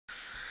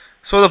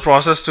So the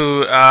process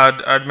to add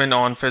admin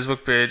on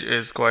Facebook page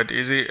is quite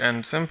easy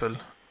and simple,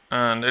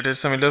 and it is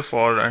similar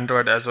for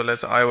Android as well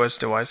as iOS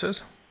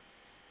devices.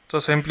 So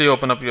simply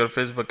open up your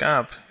Facebook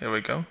app. Here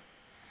we go.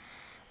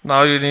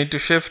 Now you need to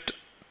shift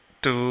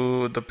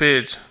to the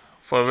page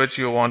for which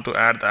you want to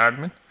add the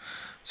admin.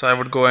 So I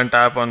would go and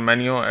tap on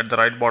menu at the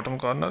right bottom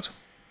corner.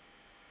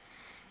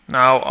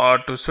 Now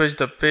to switch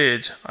the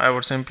page, I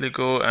would simply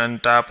go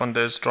and tap on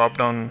this drop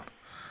down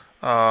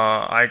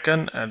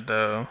icon at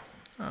the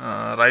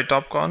right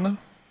top corner.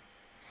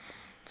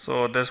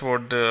 So this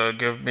would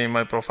give me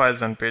my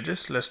profiles and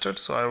pages listed.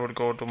 So I would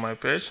go to my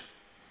page.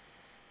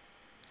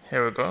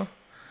 Here we go.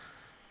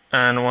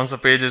 And once the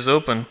page is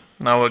open,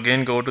 now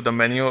again go to the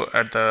menu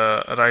at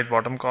the right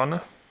bottom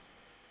corner.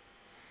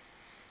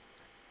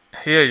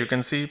 Here you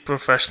can see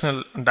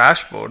professional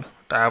dashboard.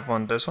 Tap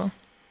on this one.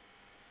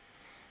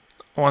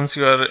 Once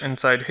you are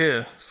inside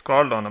here,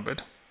 scroll down a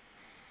bit.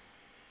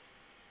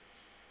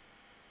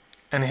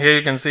 And here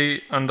you can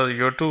see under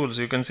your tools,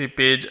 you can see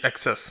page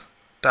access.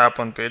 Tap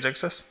on page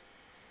access.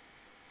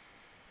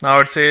 Now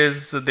it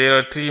says there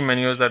are three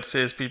menus that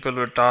says people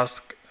with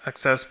task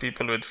access,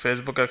 people with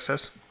Facebook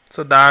access.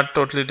 So that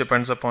totally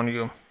depends upon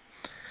you.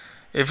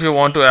 If you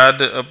want to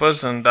add a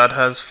person that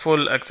has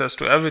full access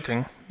to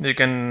everything, you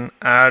can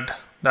add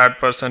that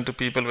person to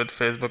people with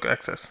Facebook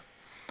access.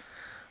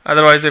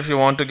 Otherwise, if you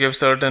want to give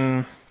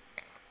certain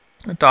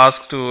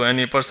tasks to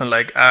any person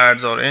like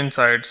ads or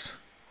insights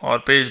or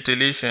page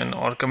deletion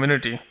or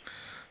community,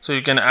 so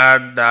you can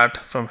add that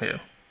from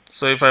here.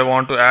 So if I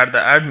want to add the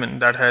admin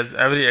that has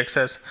every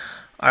access,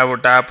 I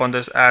would tap on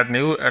this add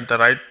new at the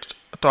right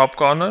top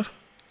corner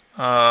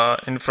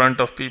in front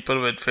of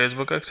people with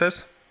Facebook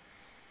access.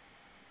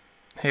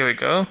 Here we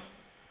go.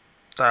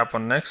 Tap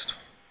on next.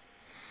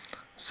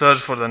 Search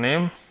for the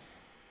name.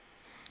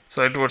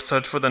 So it would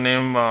search for the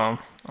name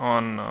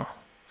on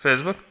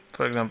Facebook.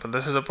 For example,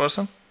 this is a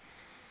person.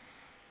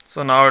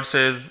 So now it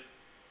says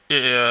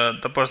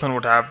the person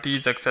would have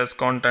these access,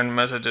 content,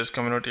 messages,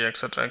 community,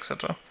 etc,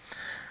 etc.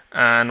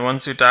 And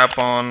once you tap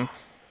on,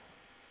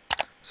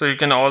 so you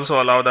can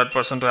also allow that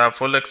person to have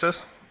full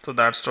access. So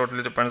that's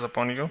totally depends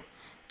upon you.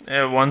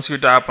 Once you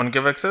tap on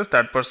give access,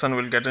 that person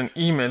will get an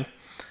email,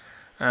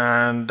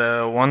 and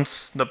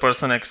once the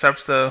person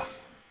accepts the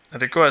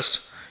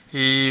request,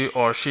 he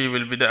or she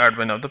will be the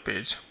admin of the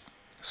page.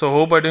 So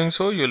hope by doing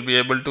so you'll be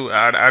able to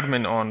add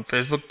admin on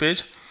Facebook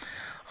page.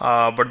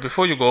 But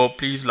before you go,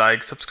 please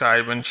like,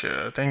 subscribe and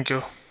share. Thank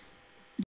you.